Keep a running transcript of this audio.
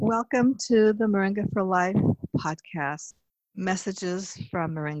Welcome to the Moringa for Life podcast, Messages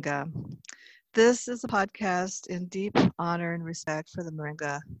from Moringa. This is a podcast in deep honor and respect for the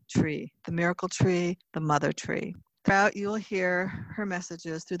Moringa tree, the miracle tree, the mother tree. Throughout, you will hear her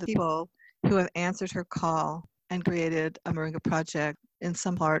messages through the people who have answered her call and created a Moringa project in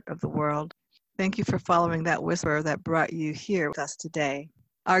some part of the world. Thank you for following that whisper that brought you here with us today.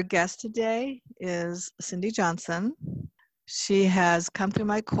 Our guest today is Cindy Johnson. She has come through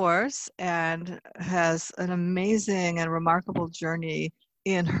my course and has an amazing and remarkable journey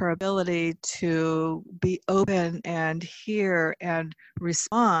in her ability to be open and hear and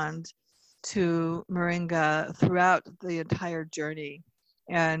respond to Moringa throughout the entire journey.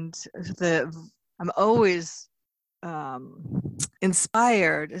 And I'm always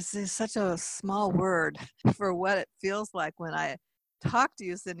inspired. It's such a small word for what it feels like when I talk to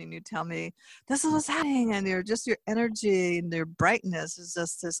you, Cindy, and you tell me this is what's happening, and your energy and your brightness is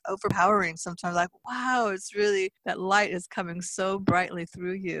just this overpowering. Sometimes, like, wow, it's really that light is coming so brightly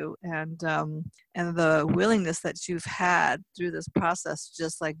through you, and the willingness that you've had through this process,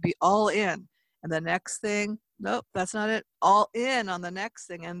 just like be all in, and the next thing, nope, that's not it. All in on the next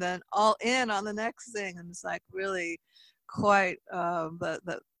thing, and then all in on the next thing, and it's like really quite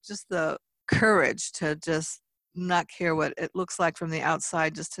the courage to just not care what it looks like from the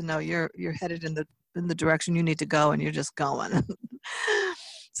outside, just to know you're headed in the direction you need to go, and you're just going.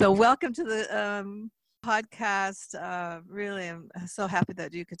 So welcome to the podcast. Really, I'm so happy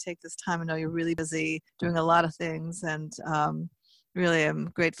that you could take this time. I know you're really busy doing a lot of things, and really I'm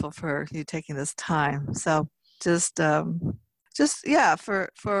grateful for you taking this time. So just for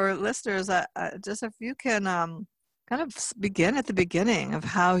listeners, just if you can kind of begin at the beginning of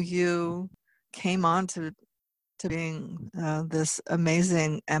how you came on to being this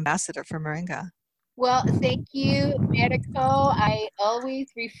amazing ambassador for Moringa. Well, thank you, Mariko. I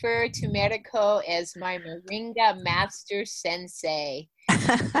always refer to Mariko as my Moringa master sensei.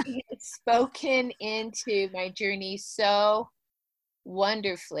 He has spoken into my journey so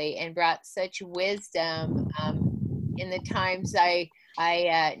wonderfully and brought such wisdom in the times I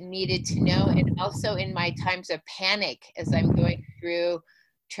needed to know, and also in my times of panic as I'm going through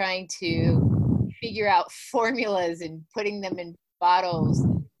trying to figure out formulas and putting them in bottles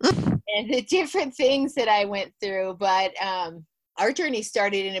and the different things that I went through. But our journey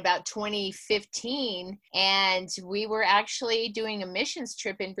started in about 2015, and we were actually doing a missions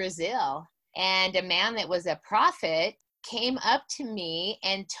trip in Brazil. And a man that was a prophet came up to me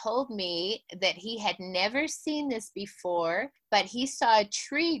and told me that he had never seen this before, but he saw a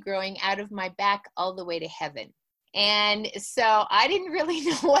tree growing out of my back all the way to heaven. And so I didn't really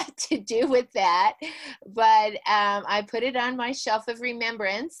know what to do with that, but I put it on my shelf of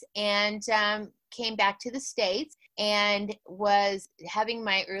remembrance and came back to the States and was having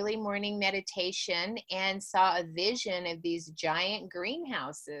my early morning meditation and saw a vision of these giant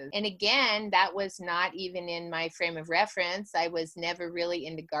greenhouses. And again, that was not even in my frame of reference. I was never really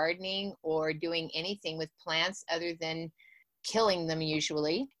into gardening or doing anything with plants other than killing them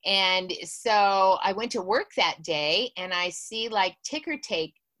usually. And so I went to work that day and I see like ticker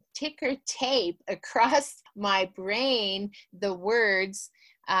tape across my brain the words,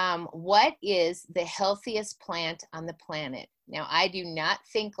 what is the healthiest plant on the planet? Now, I do not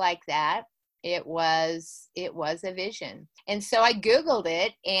think like that. It was a vision. And so I Googled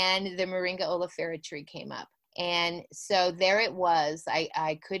it, and the Moringa oleifera tree came up. And so there it was.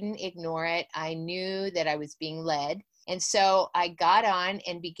 I couldn't ignore it. I knew that I was being led. And so I got on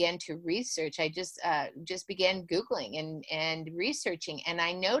and began to research. I just began Googling and researching. And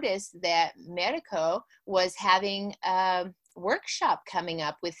I noticed that Mariko was having a workshop coming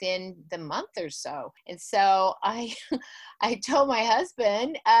up within the month or so. And so I told my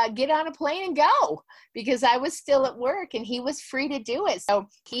husband, get on a plane and go, because I was still at work and he was free to do it. So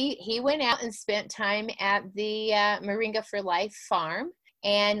he went out and spent time at the Moringa for Life farm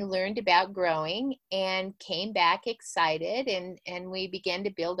and learned about growing and came back excited, and we began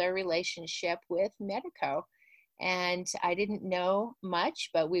to build our relationship with Mariko. And I didn't know much,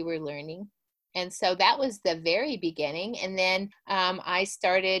 but we were learning. And so that was the very beginning. And then I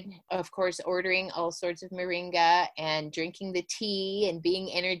started, of course, ordering all sorts of Moringa and drinking the tea and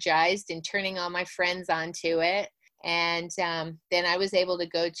being energized and turning all my friends onto it. And then I was able to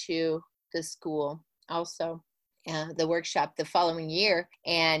go to the school also. The workshop the following year.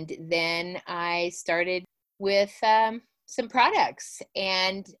 And then I started with some products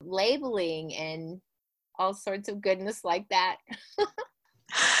and labeling and all sorts of goodness like that.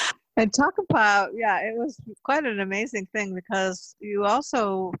 And talk about, it was quite an amazing thing, because you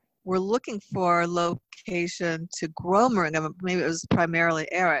also were looking for a location to grow moringa. Maybe it was primarily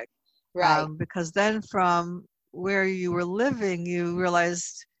Eric, Right. because then from where you were living, you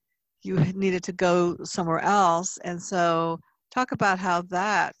realized you needed to go somewhere else. And so talk about how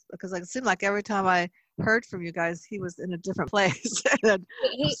that, because it seemed like every time I heard from you guys, he was in a different place. And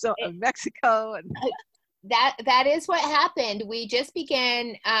He, so Mexico and that is what happened. We just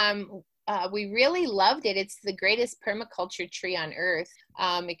began. We really loved it. It's the greatest permaculture tree on earth.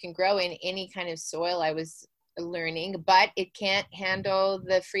 It can grow in any kind of soil, I was learning, but it can't handle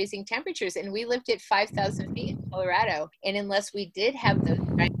the freezing temperatures. And we lived at 5,000 feet in Colorado. And unless we did have those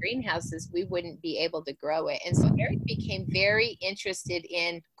giant greenhouses, we wouldn't be able to grow it. And so Eric became very interested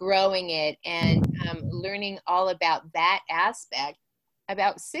in growing it and learning all about that aspect.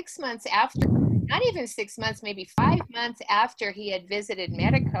 About 6 months after, not even 6 months, maybe 5 months after he had visited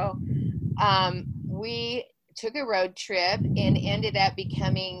Mexico, we took a road trip and ended up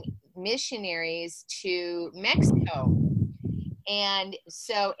becoming missionaries to Mexico. And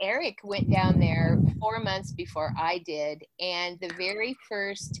so Eric went down there 4 months before I did. And the very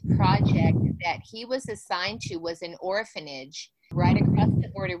first project that he was assigned to was an orphanage right across the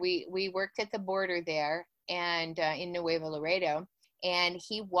border. We worked at the border there and in Nuevo Laredo. And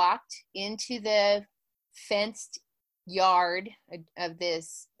he walked into the fenced yard of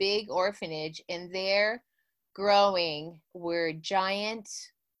this big orphanage, and there growing were giant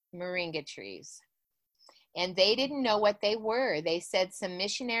moringa trees. And they didn't know what they were. They said some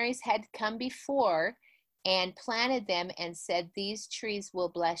missionaries had come before and planted them and said, these trees will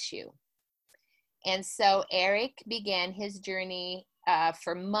bless you. And so Eric began his journey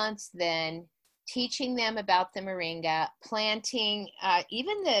for months then, teaching them about the moringa, planting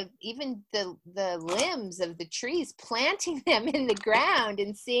even the limbs of the trees, planting them in the ground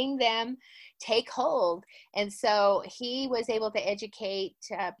and seeing them take hold. And so he was able to educate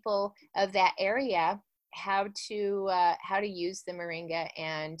people of that area how to use the moringa.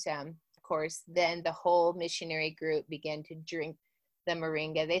 And of course, then the whole missionary group began to drink the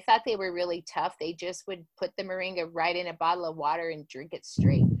moringa. They thought they were really tough. They just would put the moringa right in a bottle of water and drink it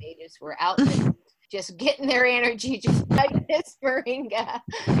straight. They just were out just getting their energy just like this moringa.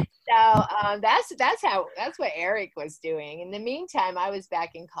 So that's what Eric was doing. In the meantime, I was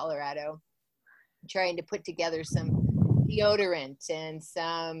back in Colorado trying to put together some deodorant and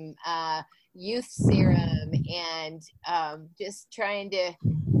some youth serum and just trying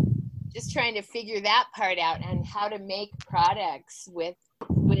to figure that part out and how to make products with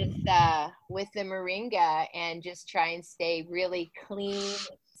the moringa and just try and stay really clean.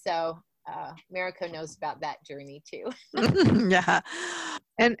 So Mariko knows about that journey too. Yeah.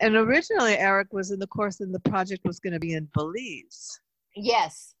 And originally Eric was in the course and the project was going to be in Belize.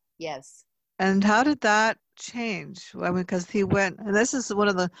 Yes. And how did that change? I mean, because he went, and this is one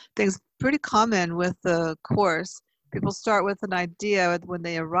of the things pretty common with the course. People start with an idea when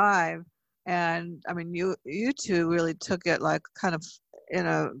they arrive. And I mean, you two really took it like kind of in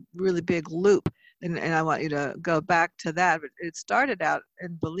a really big loop. And I want you to go back to that. But it started out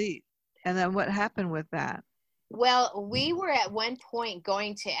in Belize. And then what happened with that? Well, we were at one point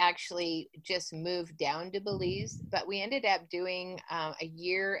going to actually just move down to Belize, but we ended up doing a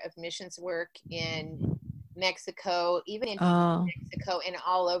year of missions work in Mexico, even in Mexico and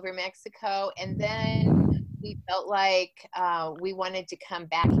all over Mexico. And then we felt like we wanted to come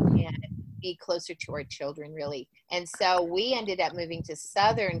back and be closer to our children, really. And so we ended up moving to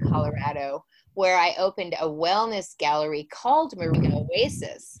Southern Colorado, where I opened a wellness gallery called Moringa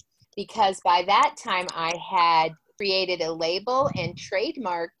Oasis. Because by that time I had created a label and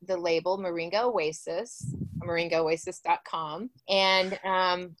trademarked the label Moringa Oasis, moringaoasis.com. And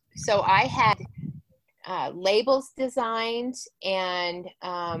so I had labels designed, and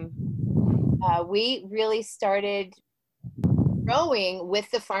we really started growing with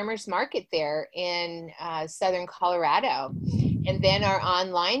the farmers market there in Southern Colorado. And then our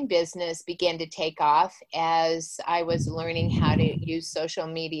online business began to take off as I was learning how to use social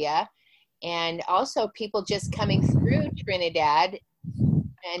media, and also people just coming through Trinidad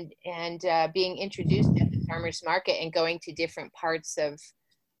and being introduced at the farmers market and going to different parts of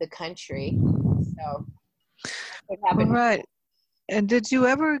the country. So what happened? Right. And did you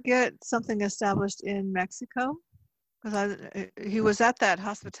ever get something established in Mexico? Because he was at that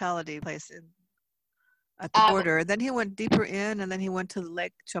hospitality place at the border. Then he went deeper in, and then he went to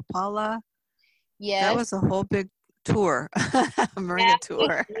Lake Chapala. Yes. That was a whole big tour, moringa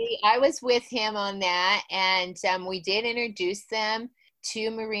tour. I was with him on that, and we did introduce them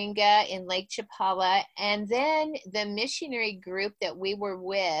to moringa in Lake Chapala. And then the missionary group that we were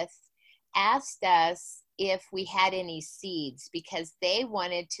with asked us if we had any seeds, because they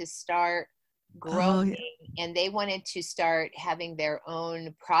wanted to start Oh, growing and they wanted to start having their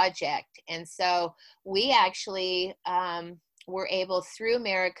own project. And so we actually were able, through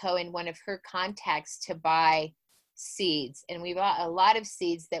Mariko and one of her contacts, to buy seeds, and we bought a lot of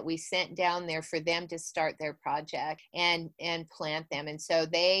seeds that we sent down there for them to start their project and plant them. And so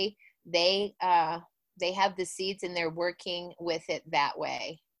they have the seeds and they're working with it that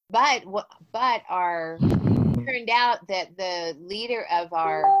way. But our turned out that the leader of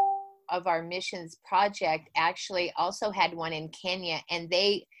our missions project actually also had one in Kenya, and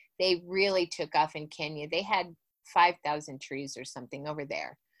they really took off in Kenya. They had 5,000 trees or something over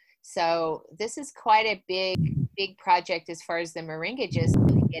there. So this is quite a big project as far as the Moringa just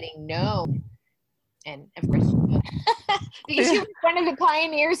getting known. And of course, because you were one of the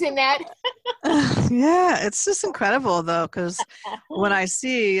pioneers in that. Yeah, it's just incredible though, because when I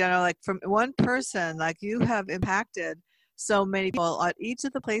see, like from one person, like you have impacted so many people at each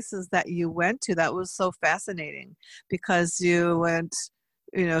of the places that you went to. That was so fascinating, because you went,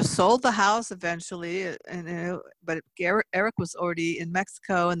 sold the house eventually, but Eric was already in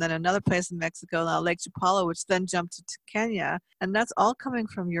Mexico, and then another place in Mexico, now Lake Chapala, which then jumped to Kenya, and that's all coming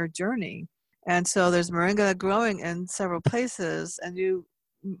from your journey. And so there's moringa growing in several places, and you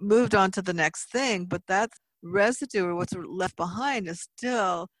moved on to the next thing, but that residue, or what's left behind, is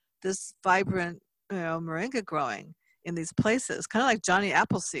still this vibrant, moringa growing in these places, kind of like Johnny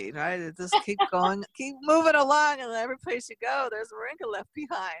Appleseed, right? It just keep going, keep moving along, and every place you go, there's moringa left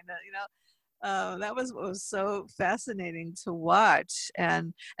behind. That was what was so fascinating to watch.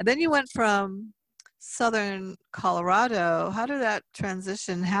 And then you went from Southern Colorado. How did that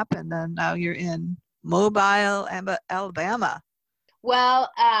transition happen? And now you're in Mobile, Alabama. Well,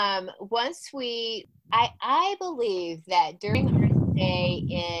 I believe that during our stay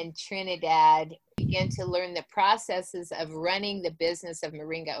in Trinidad, we began to learn the processes of running the business of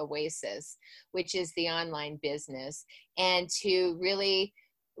Moringa Oasis, which is the online business, and to really,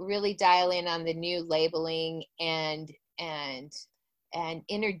 really dial in on the new labeling and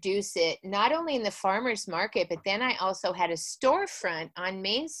introduce it not only in the farmers market, but then I also had a storefront on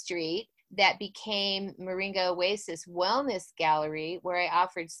Main Street that became Moringa Oasis Wellness Gallery, where I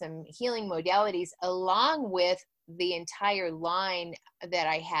offered some healing modalities along with the entire line that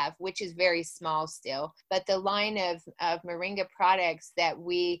I have, which is very small still, but the line of Moringa products that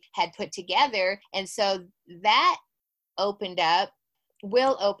we had put together. And so that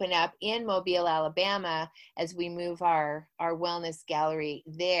will open up in Mobile, Alabama, as we move our wellness gallery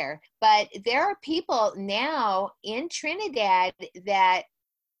there. But there are people now in Trinidad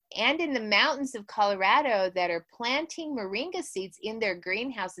and in the mountains of Colorado that are planting moringa seeds in their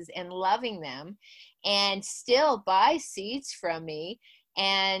greenhouses and loving them, and still buy seeds from me.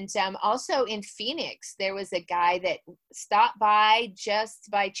 And also in Phoenix, there was a guy that stopped by just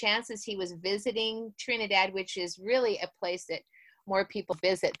by chance as he was visiting Trinidad, which is really a place that more people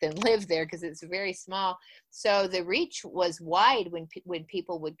visit than live there because it's very small. So the reach was wide when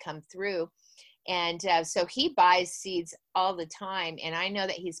people would come through. And so he buys seeds all the time, and I know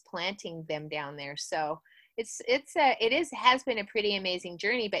that he's planting them down there. So it has been a pretty amazing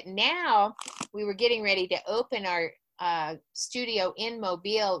journey. But now we were getting ready to open our studio in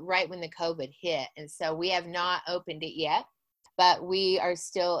Mobile right when the COVID hit, and so we have not opened it yet, but we are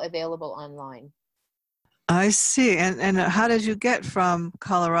still available online. I see. And how did you get from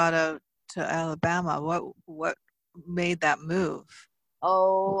Colorado to Alabama? What made that move?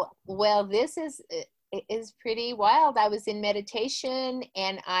 Oh, well, this is pretty wild. I was in meditation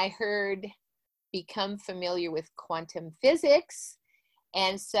and I heard become familiar with quantum physics.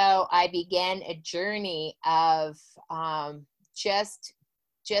 And so I began a journey of just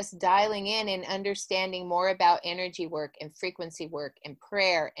dialing in and understanding more about energy work and frequency work and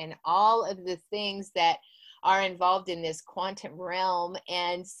prayer and all of the things that are involved in this quantum realm.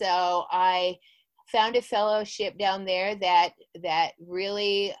 And so I found a fellowship down there that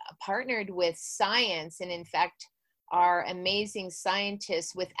really partnered with science, and in fact are amazing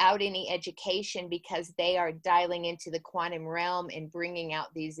scientists without any education, because they are dialing into the quantum realm and bringing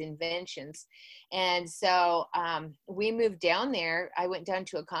out these inventions. And so we moved down there. I went down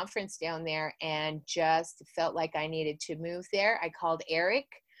to a conference down there and just felt like I needed to move there. I called Eric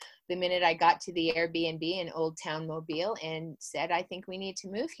the minute I got to the Airbnb in Old Town Mobile and said, I think we need to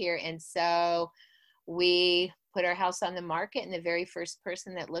move here. And so we put our house on the market, and the very first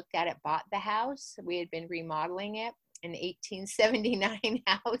person that looked at it bought the house. We had been remodeling it, an 1879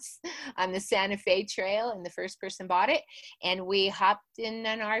 house on the Santa Fe Trail, and the first person bought it. And we hopped in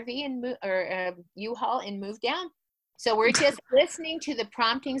an RV or U-Haul and moved down. So we're just listening to the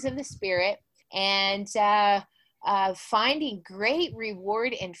promptings of the spirit and finding great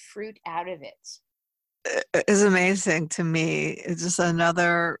reward and fruit out of it. Is amazing to me. It's just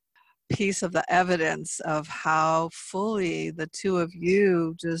another piece of the evidence of how fully the two of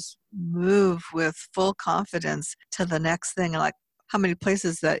you just move with full confidence to the next thing. Like how many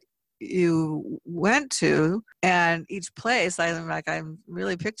places that you went to, and each place, I'm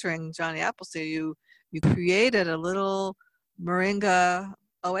really picturing Johnny Appleseed. You created a little moringa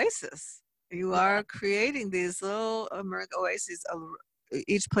oasis. You are creating these little moringa oases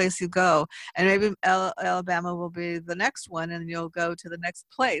each place you go, and maybe Alabama will be the next one, and you'll go to the next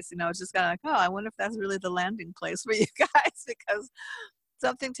place. It's just kind of like, oh, I wonder if that's really the landing place for you guys, because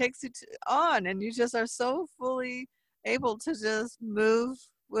something takes you on, and you just are so fully able to just move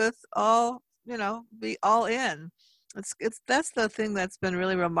with all, be all in. That's the thing that's been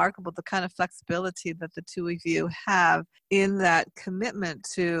really remarkable, the kind of flexibility that the two of you have in that commitment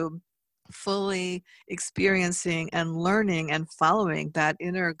to fully experiencing and learning and following that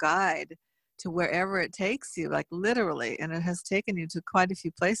inner guide to wherever it takes you, like literally. And it has taken you to quite a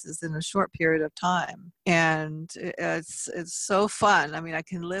few places in a short period of time. And it's so fun. I mean, I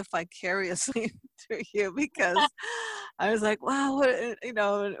can live vicariously through you, because I was like, wow, what,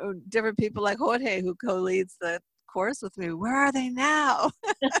 different people like Jorge, who co-leads the course with me, where are they now?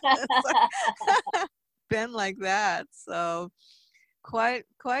 It's like, been like that. So quite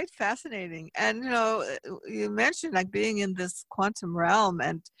fascinating. And you mentioned like being in this quantum realm,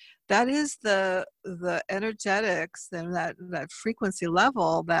 and that is the energetics and that frequency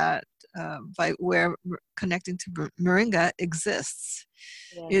level that where connecting to moringa exists.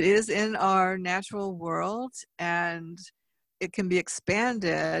 Yeah. It is in our natural world, and it can be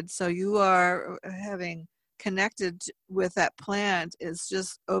expanded. So you are having connected with that plant is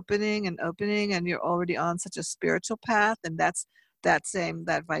just opening, and you're already on such a spiritual path, and that's that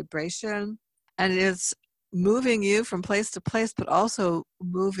vibration, and it's moving you from place to place, but also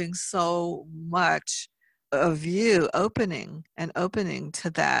moving so much of you opening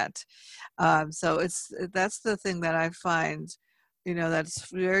to that. So that's the thing that I find,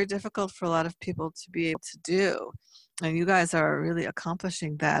 that's very difficult for a lot of people to be able to do, and you guys are really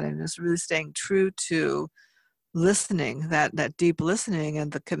accomplishing that, and just really staying true to listening, that deep listening,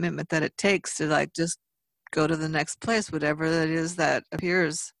 and the commitment that it takes to like just go to the next place, whatever it is that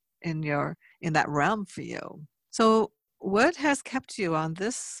appears in that realm for you. So what has kept you on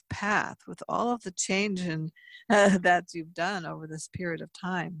this path with all of the change and that you've done over this period of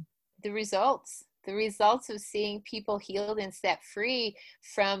time? The results of seeing people healed and set free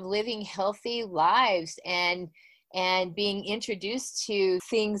from living healthy lives, and being introduced to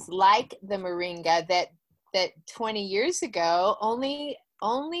things like the moringa that 20 years ago only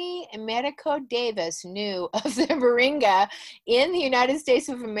Americo Davis knew of the moringa in the United States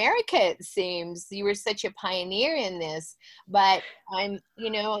of America. It seems you were such a pioneer in this, but I'm,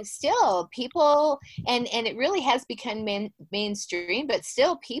 still people, and it really has become mainstream, but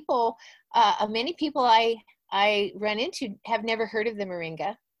still people, many people I run into have never heard of the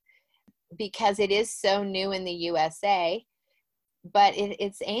moringa, because it is so new in the USA. But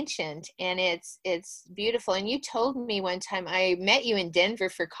it's ancient, and it's beautiful. And you told me one time, I met you in Denver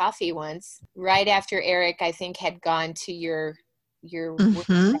for coffee once, right after Eric, I think, had gone to your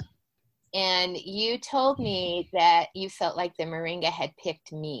mm-hmm. And you told me that you felt like the moringa had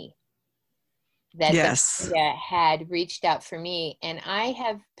picked me, that yes, the moringa had reached out for me, and I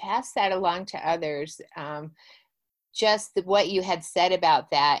have passed that along to others. Just what you had said about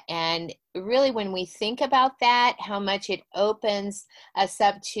that. And really, when we think about that, how much it opens us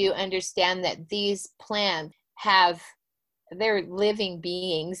up to understand that these plants they're living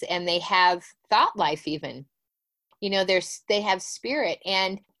beings, and they have thought life even. They have spirit.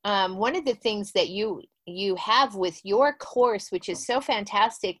 And one of the things that you have with your course, which is so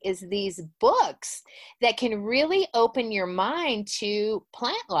fantastic, is these books that can really open your mind to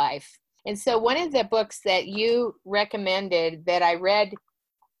plant life. And so one of the books that you recommended that I read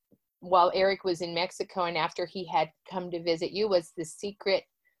while Eric was in Mexico and after he had come to visit you was The Secret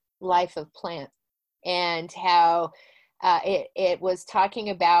Life of Plants, and how it was talking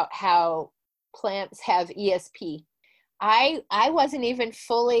about how plants have ESP. I wasn't even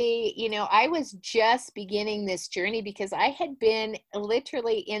fully, I was just beginning this journey, because I had been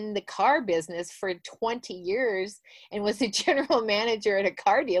literally in the car business for 20 years and was a general manager at a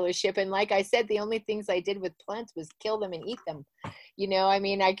car dealership. And like I said, the only things I did with plants was kill them and eat them. I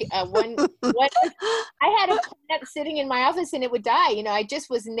mean, I had a plant sitting in my office and it would die. I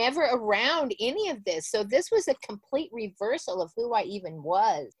just was never around any of this. So this was a complete reversal of who I even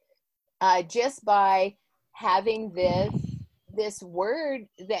was, just by having this this word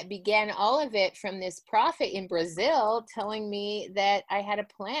that began all of it from this prophet in Brazil telling me that I had a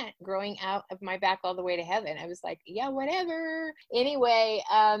plant growing out of my back all the way to heaven. I was like, yeah, whatever. Anyway,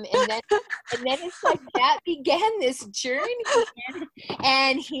 and then it's like that began this journey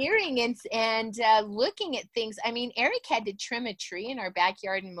and hearing and looking at things. I mean, Eric had to trim a tree in our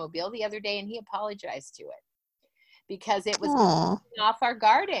backyard in Mobile the other day, and he apologized to it because it was off our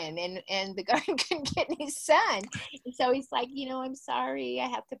garden and the garden couldn't get any sun. And so he's like, I'm sorry, I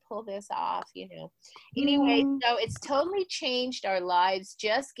have to pull this off, Anyway, so it's totally changed our lives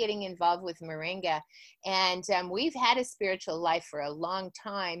just getting involved with Moringa. And we've had a spiritual life for a long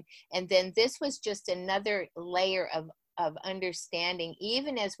time. And then this was just another layer of understanding,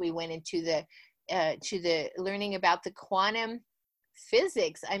 even as we went into the learning about the quantum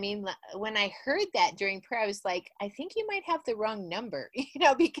physics. I mean, when I heard that during prayer, I was like, I think you might have the wrong number,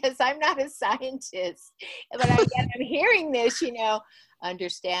 because I'm not a scientist, but I'm hearing this,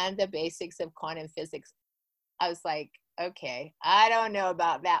 understand the basics of quantum physics. I was like, okay, I don't know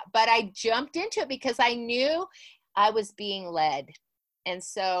about that, but I jumped into it because I knew I was being led. And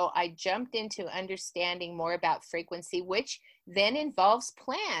so I jumped into understanding more about frequency, which then involves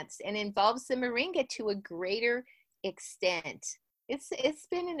plants and involves the Moringa to a greater extent. It's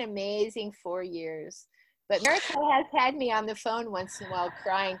been an amazing 4 years. But Miracle has had me on the phone once in a while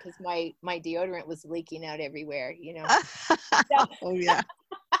crying because my deodorant was leaking out everywhere, So, Oh, yeah.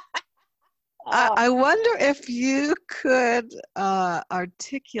 I wonder if you could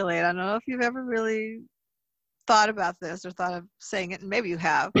articulate, I don't know if you've ever really thought about this or thought of saying it, and maybe you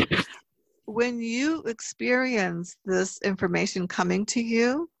have. When you experience this information coming to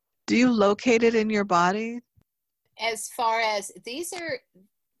you, do you locate it in your body? As far as these are,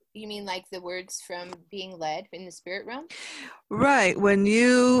 you mean like the words from being led in the spirit realm? Right. When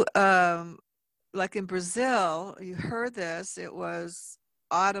you, like in Brazil, you heard this, it was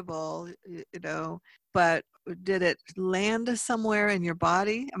audible, but did it land somewhere in your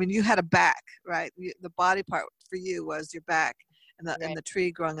body? I mean, you had a back, right? The body part for you was your back and the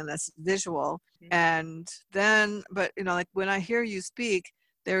tree growing, and that's visual. Mm-hmm. And then, but, like when I hear you speak,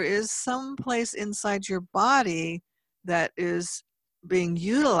 there is some place inside your body that is being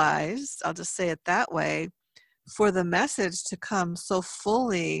utilized, I'll just say it that way, for the message to come so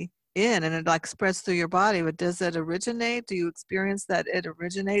fully in, and it like spreads through your body. But does it originate? Do you experience that it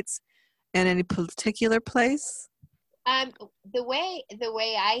originates in any particular place? The way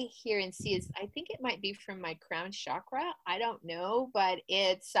I hear and see is, I think it might be from my crown chakra. I don't know, but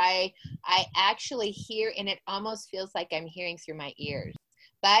I actually hear, and it almost feels like I'm hearing through my ears.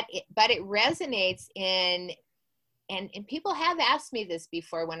 But it resonates in, and people have asked me this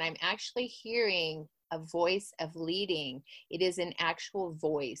before, when I'm actually hearing a voice of leading, it is an actual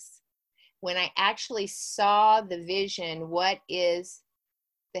voice. When I actually saw the vision, what is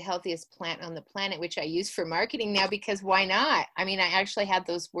the healthiest plant on the planet, which I use for marketing now, because why not? I mean, I actually had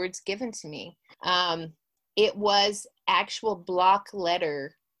those words given to me. It was actual block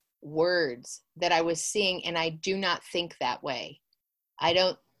letter words that I was seeing, and I do not think that way.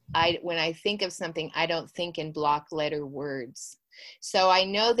 When I think of something, I don't think in block letter words. So I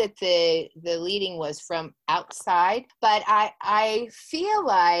know that the leading was from outside, but I feel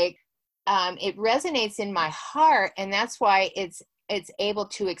like it resonates in my heart, and that's why it's able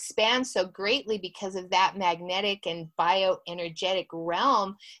to expand so greatly, because of that magnetic and bioenergetic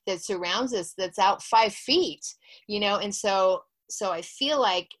realm that surrounds us, that's out 5 feet, and so I feel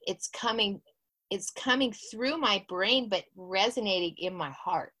like it's coming through my brain, but resonating in my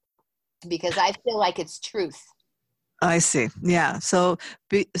heart, because I feel like it's truth. I see. Yeah. So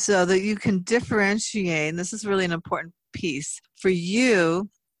that you can differentiate, and this is really an important piece for you.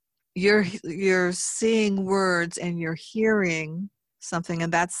 You're seeing words and you're hearing something,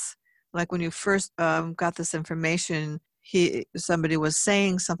 and that's like when you first got this information, somebody was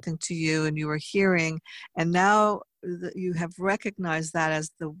saying something to you and you were hearing, and now you have recognized that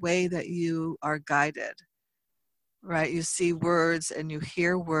as the way that you are guided, right? You see words and you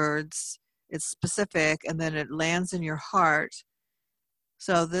hear words, it's specific, and then it lands in your heart.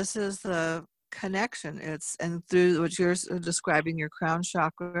 So this is the connection. And through what you're describing, your crown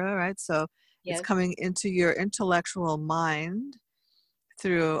chakra, right? So yes. It's coming into your intellectual mind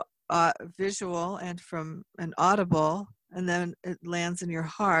through visual and from an audible, and then it lands in your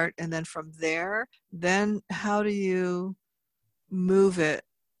heart. And then from there, then how do you move it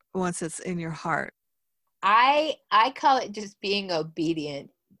once it's in your heart? I call it just being obedient.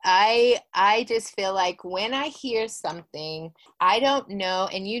 I just feel like when I hear something, I don't know,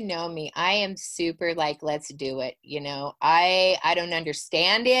 and you know me, I am super like, let's do it. I don't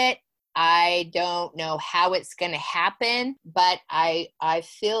understand it. I don't know how it's going to happen, but I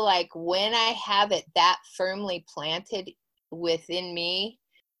feel like when I have it that firmly planted within me,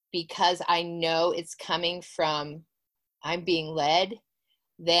 because I know it's coming from, I'm being led,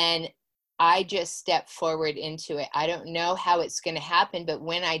 then I just step forward into it. I don't know how it's going to happen, but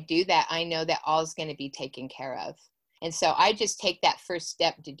when I do that, I know that all is going to be taken care of. And so I just take that first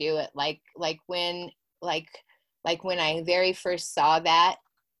step to do it. Like when I very first saw that,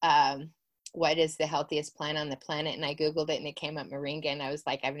 what is the healthiest plant on the planet? And I Googled it and it came up moringa. And I was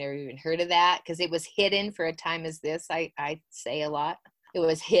like, I've never even heard of that, because it was hidden for a time as this. I say a lot. It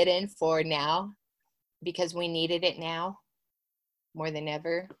was hidden for now because we needed it now more than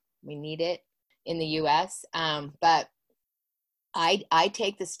ever. We need it in the US. But I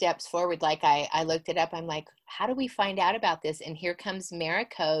take the steps forward. Like I looked it up. I'm like, how do we find out about this? And here comes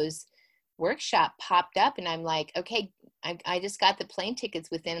Mariko's workshop popped up. And I'm like, okay, I just got the plane tickets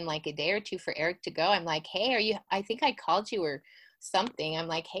within like a day or two for Eric to go. I'm like, hey, I think I called you or something. I'm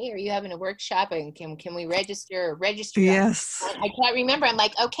like, hey, are you having a workshop? And can we register? Yes. I can't remember. I'm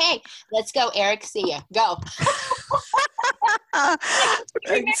like, okay, let's go, Eric. See ya. Go.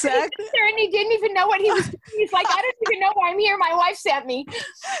 Exactly. And he didn't even know what he was doing. He's like, I don't even know why I'm here. My wife sent me.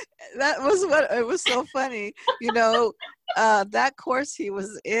 That was what it was so funny. That course he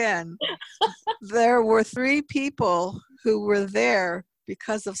was in, there were 3 people who were there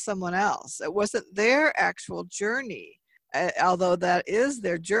because of someone else. It wasn't their actual journey, although that is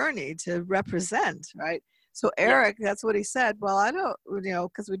their journey to represent, right? So Eric, that's what he said. Well, I don't,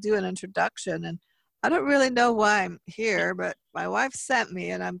 because we do an introduction, and I don't really know why I'm here, but my wife sent me,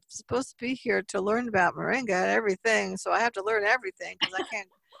 and I'm supposed to be here to learn about moringa and everything. So I have to learn everything because I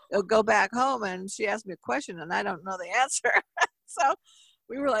can't go back home and she asked me a question and I don't know the answer. So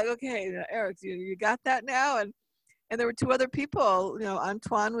we were like, okay, Eric, you got that now? And there were 2 other people.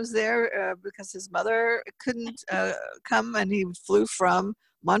 Antoine was there because his mother couldn't come, and he flew from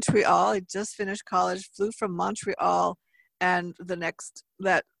Montreal. He just finished college, flew from Montreal, and the next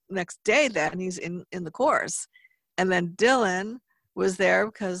day then he's in the course. And then Dylan was there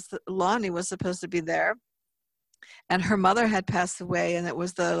because Lonnie was supposed to be there, and her mother had passed away, and it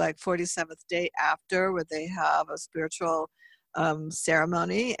was the 47th day after, where they have a spiritual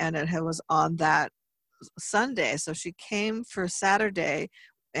ceremony, and it was on that Sunday. So she came for Saturday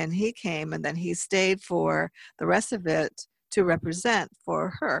and he came, and then he stayed for the rest of it to represent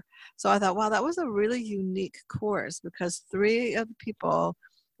for her. So I thought, wow, that was a really unique course, because 3 of the people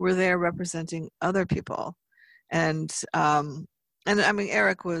were there representing other people. And I mean,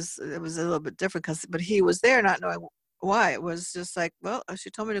 Eric it was a little bit different, but he was there not knowing why. It was just like, well, she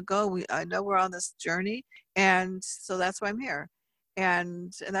told me to go. I know we're on this journey, and so that's why I'm here.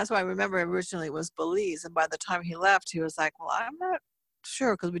 And that's why I remember originally it was Belize. And by the time he left, he was like, well, I'm not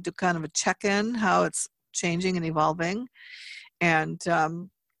sure, because we do kind of a check-in, how it's changing and evolving. And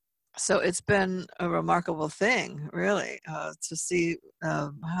so it's been a remarkable thing, really, to see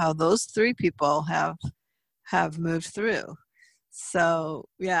how those 3 people have moved through. So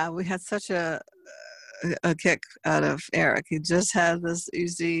yeah, we had such a kick out of Eric. He just had this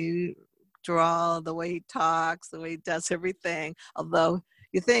easy drawl, the way he talks, the way he does everything. Although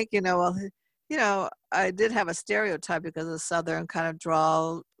you think, I did have a stereotype because of Southern kind of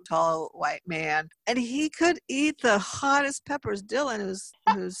drawl, tall white man, and he could eat the hottest peppers. Dylan, who's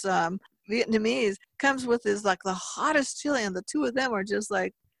Vietnamese, comes with his the hottest chili, and the 2 of them are just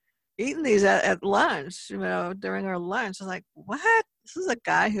eating these at lunch, during our lunch. I was like, what? This is a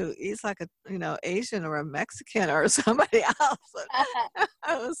guy who eats like a, Asian or a Mexican or somebody else. It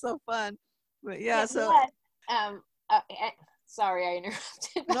was so fun. But yeah, so. Sorry, I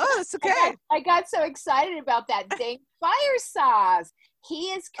interrupted. No, it's okay. I got so excited about that dang fire sauce.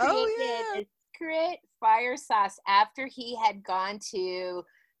 He has created a secret fire sauce after he had gone to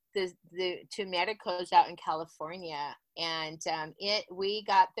to Mariko's out in California, and we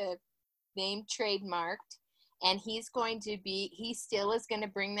got the name trademarked, and he still is going to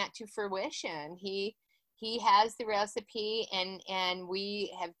bring that to fruition. He has the recipe, and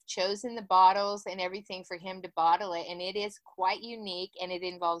we have chosen the bottles and everything for him to bottle it, and it is quite unique, and it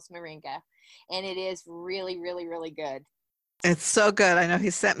involves moringa, and it is really, really, really good. It's so good. I know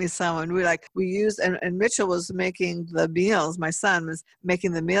he sent me some, and we used, and Mitchell was making the meals. My son was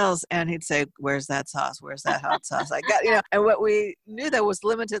making the meals, and he'd say, where's that sauce? Where's that hot sauce? I got, and what we knew, there was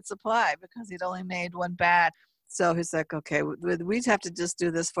limited supply because he'd only made 1 batch. So he's like, okay, we'd have to just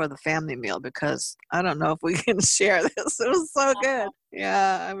do this for the family meal, because I don't know if we can share this. It was so good.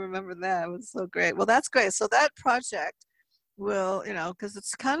 Yeah, I remember that. It was so great. Well, that's great. So that project will, because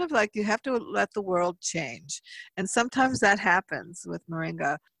it's kind of like you have to let the world change. And sometimes that happens with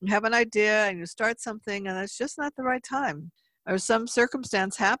moringa. You have an idea and you start something and it's just not the right time. Or some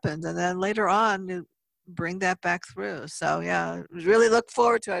circumstance happens and then later on you bring that back through. So yeah, really look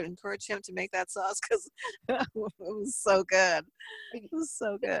forward to it. I encourage him to make that sauce because it was so good. It was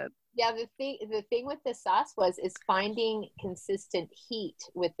so good. Yeah, the thing with the sauce is finding consistent heat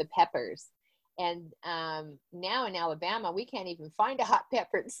with the peppers. And now in Alabama, we can't even find a hot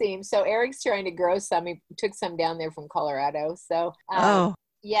pepper, it seems. So Eric's trying to grow some. He took some down there from Colorado. So oh,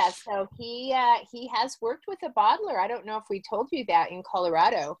 yeah, so he has worked with a bottler. I don't know if we told you that in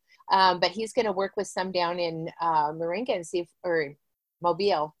Colorado, but he's going to work with some down in Moringa and see if, or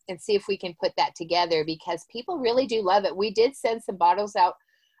Mobile, and see if we can put that together because people really do love it. We did send some bottles out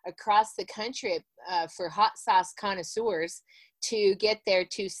across the country for hot sauce connoisseurs to get their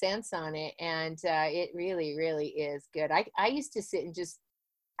 2 cents on it, and it really, really is good. I used to sit and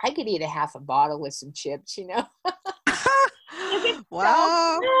I could eat a half a bottle with some chips,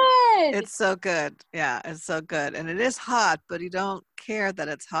 wow. So good. It's so good. Yeah, it's so good. And it is hot, but you don't care that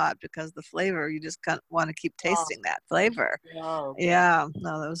it's hot because the flavor, you just kind of want to keep tasting that flavor. Oh, Yeah,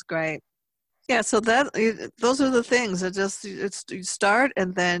 no, that was great. Yeah, so those are the things. You start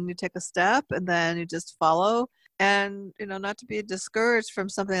and then you take a step and then you just follow. And not to be discouraged from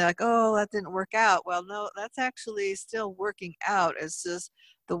something like, oh, that didn't work out. Well, no, that's actually still working out. It's just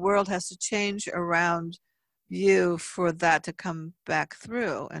the world has to change around you for that to come back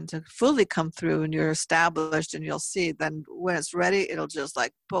through and to fully come through, and you're established, and you'll see then when it's ready, it'll just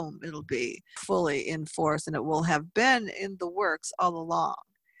like boom, it'll be fully in force, and it will have been in the works all along.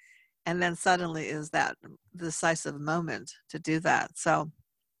 And then suddenly is that decisive moment to do that. So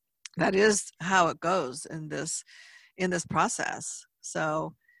that is how it goes in this process.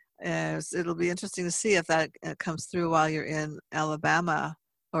 So it'll be interesting to see if that comes through while you're in Alabama,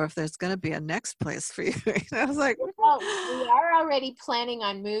 or if there's going to be a next place for you. I was like, well, we are already planning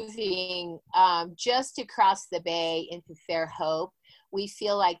on moving just across the bay into Fairhope. We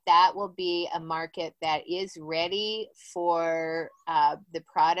feel like that will be a market that is ready for the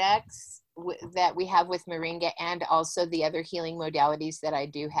products that we have with Moringa and also the other healing modalities that I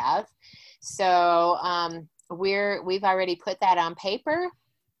do have. So we've already put that on paper.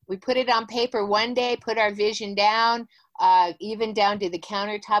 We put it on paper one day, put our vision down, even down to the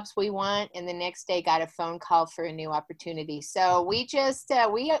countertops we want, and the next day got a phone call for a new opportunity. So we just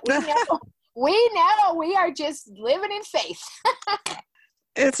we know we are just living in faith.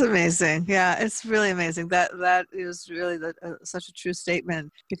 It's amazing. Yeah, it's really amazing. That is really such a true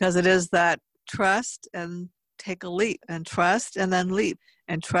statement, because it is that trust and take a leap, and trust and then leap,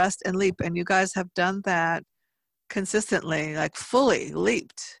 and trust and leap. And you guys have done that consistently, like fully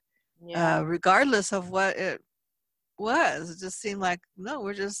leaped, regardless of what it was. It just seemed like,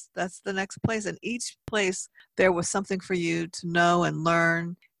 no, that's the next place. And each place there was something for you to know and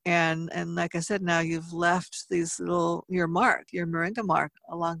learn. And like I said, now you've left your Moringa mark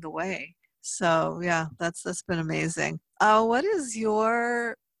along the way. So yeah, that's been amazing. What is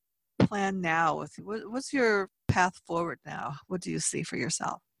your plan now? What's your path forward now? What do you see for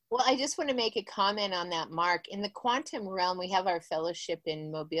yourself? Well, I just want to make a comment on that, Mark. In the quantum realm, we have our fellowship in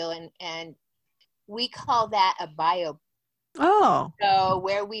Mobile, and we call that a bio. Oh. So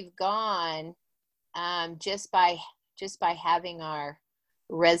where we've gone, just by having our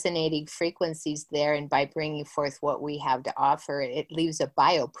resonating frequencies there, and by bringing forth what we have to offer, it leaves a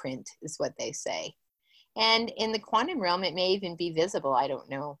bioprint, is what they say. And in the quantum realm, it may even be visible. I don't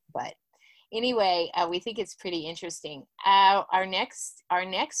know, but anyway, we think it's pretty interesting. Our next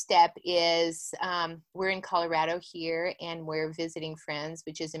step is we're in Colorado here, and we're visiting friends,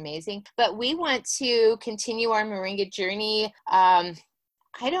 which is amazing. But we want to continue our Moringa journey.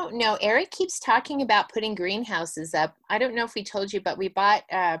 I don't know. Eric keeps talking about putting greenhouses up. I don't know if we told you, but we bought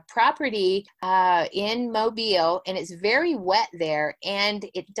property in Mobile, and it's very wet there, and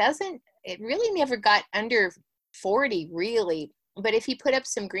it really never got under 40, really. But if he put up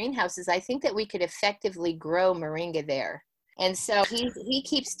some greenhouses, I think that we could effectively grow Moringa there. And so he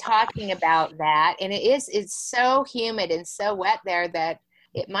keeps talking about that. And it's so humid and so wet there that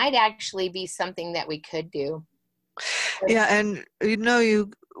it might actually be something that we could do. Yeah, and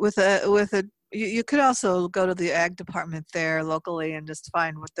you could also go to the ag department there locally and just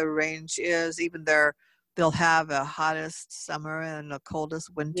find what the range is. Even they'll have a hottest summer and a coldest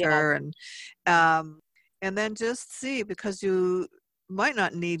winter, and then just see, because you might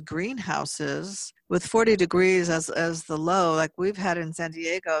not need greenhouses with 40 degrees as the low. Like we've had in San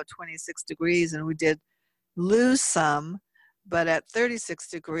Diego, 26 degrees, and we did lose some, but at 36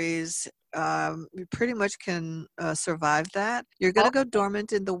 degrees, you pretty much can survive that. You're going to go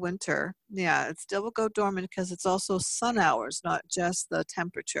dormant in the winter. Yeah, it still will go dormant because it's also sun hours, not just the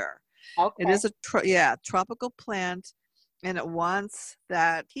temperature. It Okay. is a tropical plant, and it wants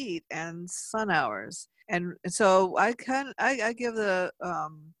that heat and sun hours. And so I give the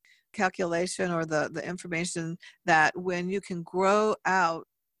calculation or the information that when you can grow out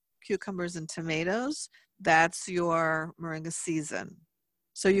cucumbers and tomatoes, that's your moringa season.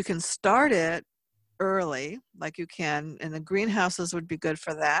 So you can start it early, like you can, and the greenhouses would be good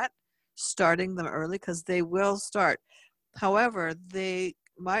for that, starting them early because they will start. However, they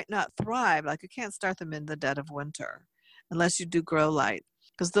might not thrive, like you can't start them in the dead of winter unless you do grow light,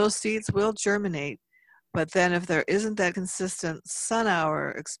 because those seeds will germinate. But then if there isn't that consistent sun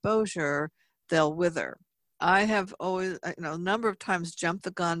hour exposure, they'll wither. I have always, a number of times jumped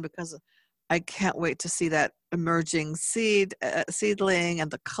the gun because I can't wait to see that emerging seedling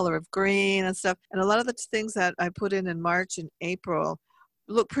and the color of green and stuff. And a lot of the things that I put in March and April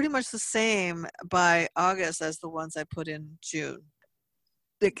look pretty much the same by August as the ones I put in June.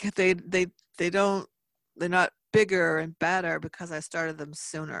 They don't, they're not bigger and better because I started them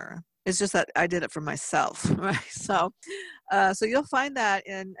sooner. It's just that I did it for myself, right? So you'll find that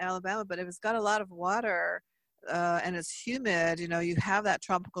in Alabama, but if it's got a lot of water and it's humid, you have that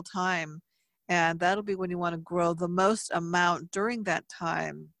tropical time, and that'll be when you want to grow the most amount during that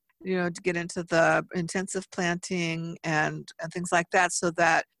time, to get into the intensive planting and things like that, so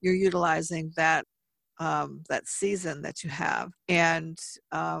that you're utilizing that season that you have, and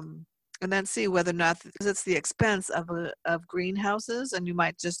then see whether or not, because it's the expense of greenhouses, and you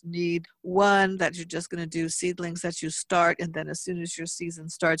might just need one that you're just going to do seedlings that you start, and then as soon as your season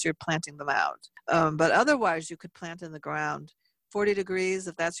starts, you're planting them out. But otherwise, you could plant in the ground. 40 degrees,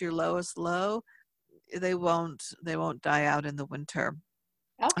 if that's your lowest low, they won't die out in the winter.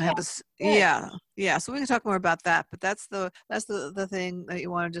 Okay. I have yeah. So we can talk more about that, but that's the thing that you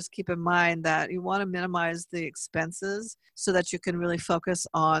want to just keep in mind, that you want to minimize the expenses so that you can really focus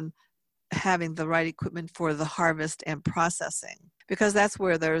on having the right equipment for the harvest and processing, because that's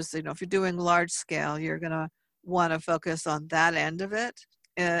where there's, if you're doing large scale, you're going to want to focus on that end of it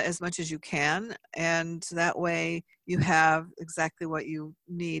as much as you can, and that way you have exactly what you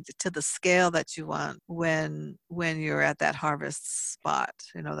need to the scale that you want when you're at that harvest spot,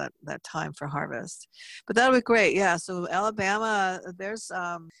 that time for harvest. But that'll be great. Yeah, so Alabama, there's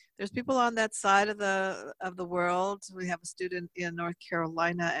people on that side of the world. We have a student in North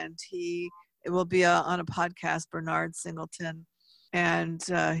Carolina, and it will be on a podcast, Bernard Singleton, and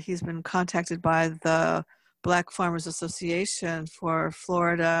he's been contacted by the Black Farmers Association for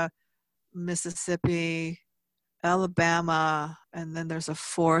Florida, Mississippi, Alabama, and then there's a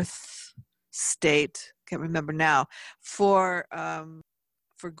fourth state, can't remember now, for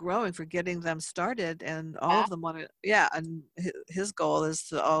growing, for getting them started, and all of them want to, and his goal is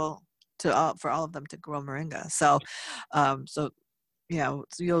for all of them to grow moringa. So so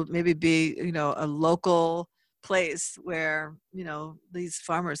you'll maybe be, a local place where, these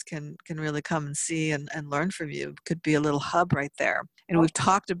farmers can really come and see and learn from you. Could be a little hub right there. And we've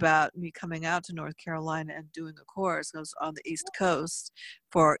talked about me coming out to North Carolina and doing a course on the East Coast,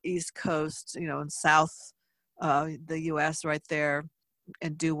 for East Coast, in South the U.S. right there,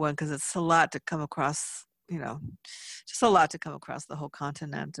 and do one, because it's a lot to come across, just a lot to come across the whole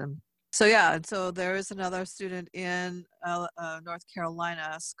continent. And so there is another student in North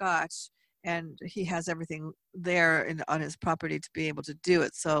Carolina, Scotch, and he has everything there on his property to be able to do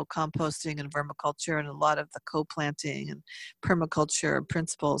it. So composting and vermiculture and a lot of the co-planting and permaculture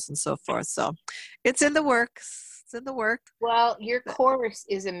principles and so forth. So it's in the works. It's in the work. Well, your course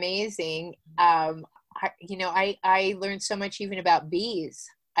is amazing. I learned so much even about bees.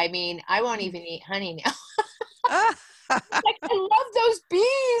 I mean, I won't even eat honey now. Like, I love those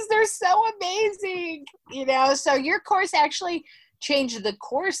bees. They're so amazing. So your course actually changed the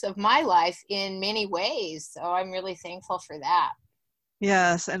course of my life in many ways. So I'm really thankful for that.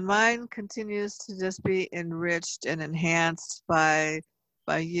 Yes, and mine continues to just be enriched and enhanced by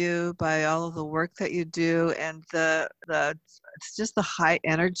you, by all of the work that you do, and it's just the high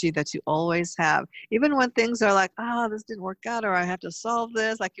energy that you always have, even when things are like, this didn't work out, or I have to solve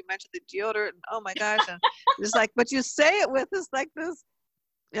this, like you mentioned the deodorant, and oh my gosh, and it's like, but you say it with this like this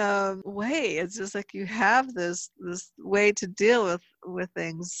way. It's just like you have this way to deal with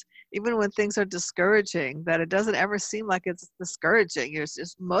things, even when things are discouraging, that it doesn't ever seem like it's discouraging. It's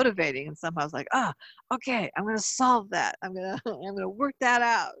just motivating, and somehow it's like, okay, I'm gonna solve that. I'm gonna work that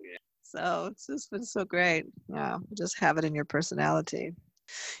out. So it's just been so great. Yeah, just have it in your personality.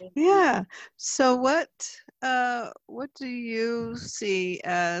 Yeah. So what what do you see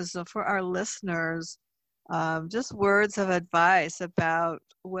as for our listeners, just words of advice about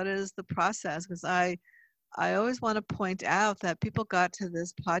what is the process? Because I always want to point out that people got to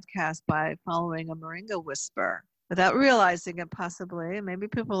this podcast by following a Moringa whisper without realizing it possibly. Maybe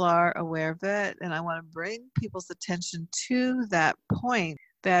people are aware of it, and I want to bring people's attention to that point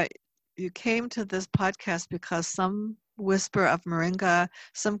that you came to this podcast because some whisper of Moringa,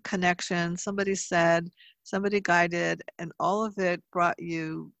 some connection, somebody said, somebody guided, and all of it brought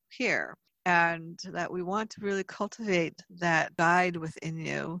you here. And that we want to really cultivate that guide within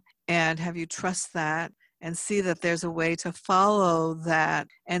you and have you trust that and see that there's a way to follow that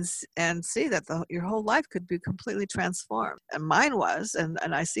and see that your whole life could be completely transformed. And mine was, and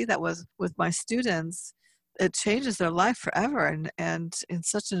I see that was with my students. It changes their life forever and in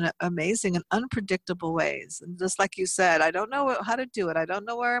such an amazing and unpredictable ways. And just like you said, I don't know how to do it. I don't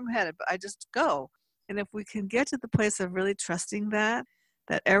know where I'm headed, but I just go. And if we can get to the place of really trusting that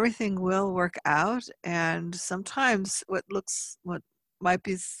everything will work out, and sometimes what might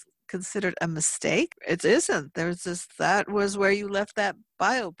be considered a mistake, it isn't. There's just that was where you left that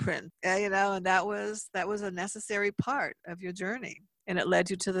bioprint, and that was a necessary part of your journey, and it led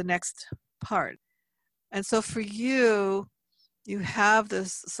you to the next part. And so for you, you have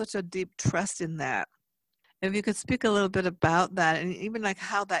this such a deep trust in that. If you could speak a little bit about that, and even like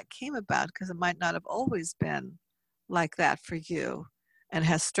how that came about, because it might not have always been like that for you and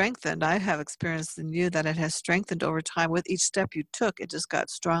has strengthened. I have experienced in you that it has strengthened over time. With each step you took, it just got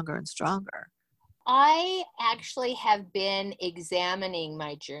stronger and stronger. I actually have been examining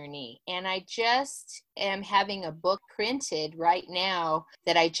my journey, and I just am having a book printed right now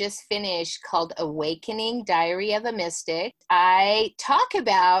that I just finished called Awakening, Diary of a Mystic. I talk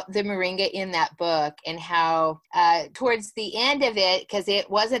about the Moringa in that book and how towards the end of it, because it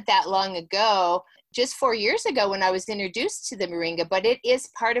wasn't that long ago, just 4 years ago when I was introduced to the Moringa, but it is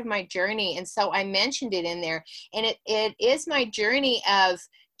part of my journey. And so I mentioned it in there, and it is my journey of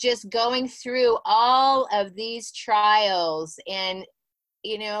just going through all of these trials and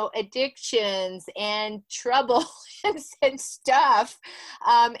addictions and trouble and stuff,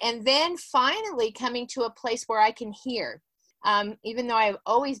 and then finally coming to a place where I can hear, even though I've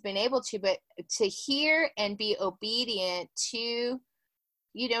always been able to, but to hear and be obedient to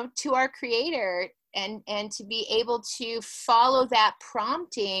our Creator, and to be able to follow that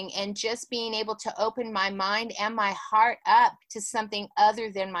prompting, and just being able to open my mind and my heart up to something other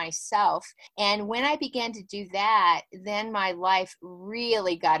than myself. And when I began to do that, then my life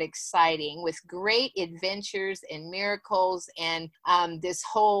really got exciting with great adventures and miracles, and this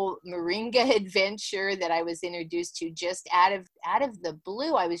whole Moringa adventure that I was introduced to just out of the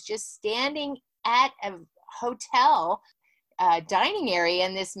blue. I was just standing at a hotel dining area,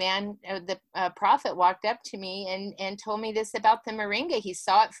 and this man, the prophet, walked up to me and told me this about the Moringa. He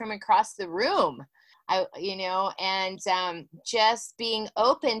saw it from across the room. Just being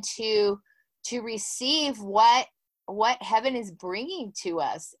open to receive what heaven is bringing to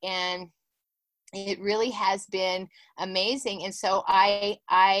us, and it really has been amazing. And so I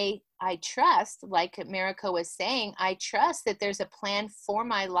trust, like Mariko was saying, I trust that there's a plan for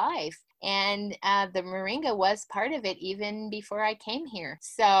my life. And the Moringa was part of it even before I came here.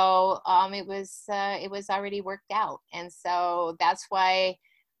 So it was already worked out. And so that's why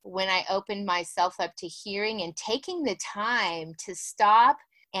when I opened myself up to hearing and taking the time to stop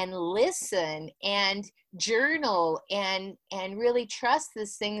and listen and journal and really trust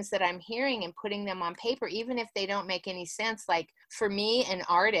these things that I'm hearing and putting them on paper, even if they don't make any sense. Like for me, an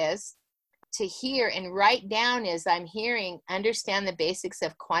artist, to hear and write down as I'm hearing, understand the basics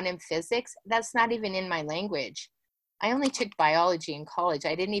of quantum physics, that's not even in my language. I only took biology in college.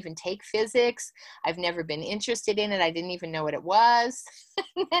 I didn't even take physics. I've never been interested in it. I didn't even know what it was.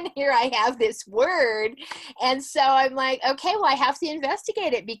 And here I have this word. And so I'm like, okay, well, I have to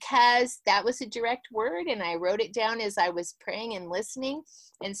investigate it, because that was a direct word. And I wrote it down as I was praying and listening.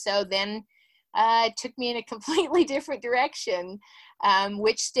 And so then it took me in a completely different direction,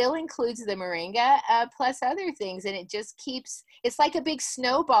 which still includes the Moringa, plus other things. And it just keeps, it's like a big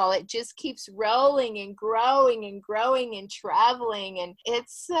snowball. It just keeps rolling and growing and growing and traveling. And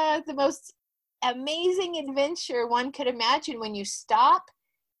it's the most amazing adventure one could imagine when you stop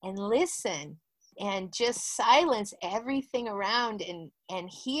and listen and just silence everything around and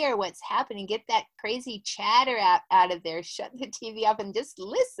hear what's happening. Get that crazy chatter out of there. Shut the TV off and just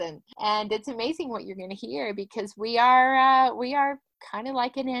listen. And it's amazing what you're going to hear, because we are kind of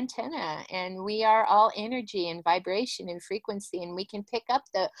like an antenna, and we are all energy and vibration and frequency, and we can pick up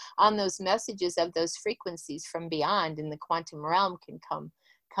on those messages of those frequencies from beyond, and the quantum realm can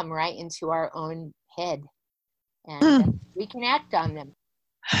come right into our own head. and we can act on them.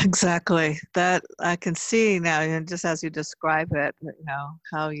 Exactly. That I can see now, and just as you describe it,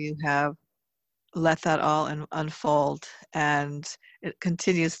 how you have let that all unfold, and it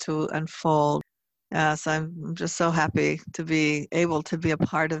continues to unfold. So I'm just so happy to be able to be a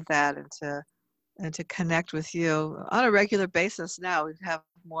part of that, and to connect with you on a regular basis. Now we have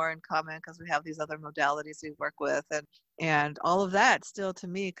more in common because we have these other modalities we work with, and all of that still to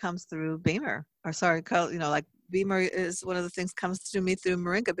me comes through Beamer. Or sorry, like Beamer is one of the things comes to me through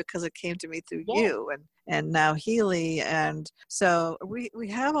Moringa because it came to me through you, and now Healy. And so we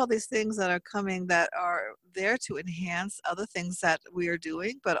have all these things that are coming that are there to enhance other things that we are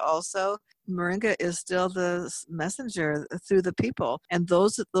doing, but also Moringa is still the messenger through the people, and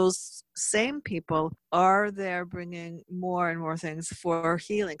those same people are there bringing more and more things for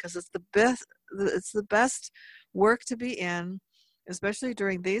healing, because it's the best work to be in, especially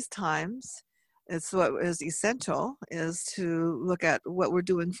during these times. It's what is essential, is to look at what we're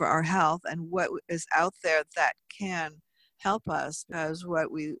doing for our health and what is out there that can help us, because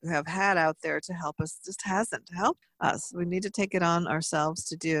what we have had out there to help us just hasn't helped us. We need to take it on ourselves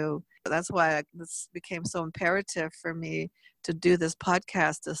to do. That's why this became so imperative for me to do this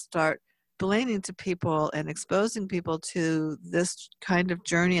podcast, to start explaining to people and exposing people to this kind of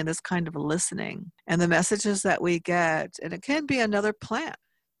journey and this kind of listening and the messages that we get. And it can be another plant.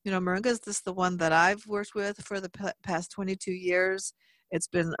 Moringa is just the one that I've worked with for the past 22 years. It's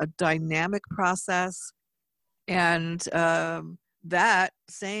been a dynamic process. And that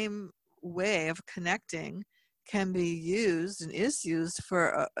same way of connecting can be used and is used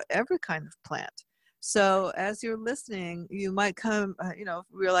for every kind of plant. So as you're listening, you might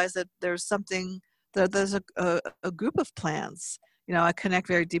realize that there's something, that there's a group of plants. I connect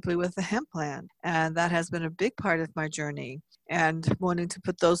very deeply with the hemp plant, and that has been a big part of my journey. And wanting to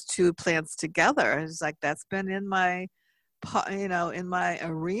put those two plants together, it's like that's been in my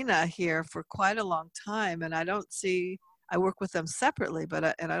arena here for quite a long time, and I work with them separately, but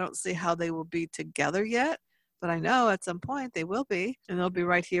I don't see how they will be together yet. But I know at some point they will be, and they'll be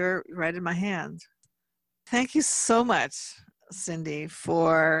right here, right in my hand. Thank you so much, Cindy,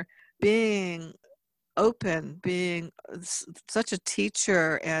 for being open, being such a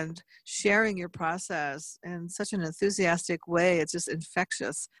teacher, and sharing your process in such an enthusiastic way. It's just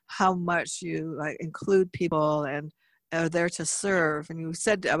infectious how much you include people and are there to serve. And you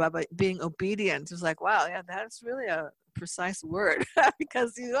said about being obedient. It's like, wow, yeah, that's really a precise word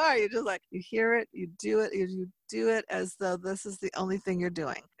because you're just like, you hear it, you do it as though this is the only thing you're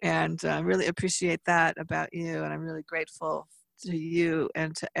doing. And I really appreciate that about you. And I'm really grateful to you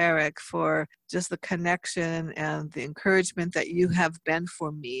and to Eric for just the connection and the encouragement that you have been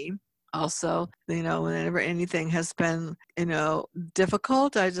for me. Also, whenever anything has been,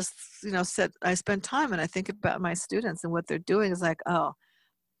 difficult, I just, I spend time and I think about my students and what they're doing is like, oh,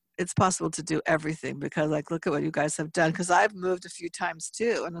 it's possible to do everything, because look at what you guys have done. Because I've moved a few times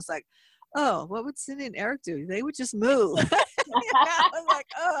too. And it's like, oh, what would Cindy and Eric do? They would just move. I was like,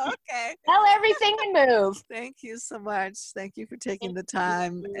 oh, okay. Tell everything and move. Thank you so much. Thank you for taking the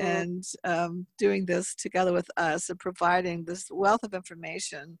time and doing this together with us and providing this wealth of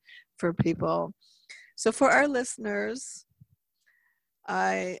information for people. So for our listeners,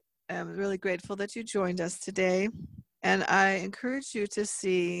 I am really grateful that you joined us today. And I encourage you to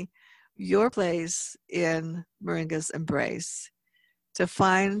see your place in Moringa's embrace, to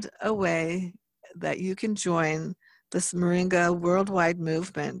find a way that you can join this Moringa worldwide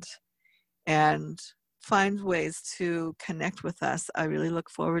movement and find ways to connect with us. I really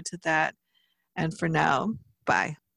look forward to that. And for now, bye.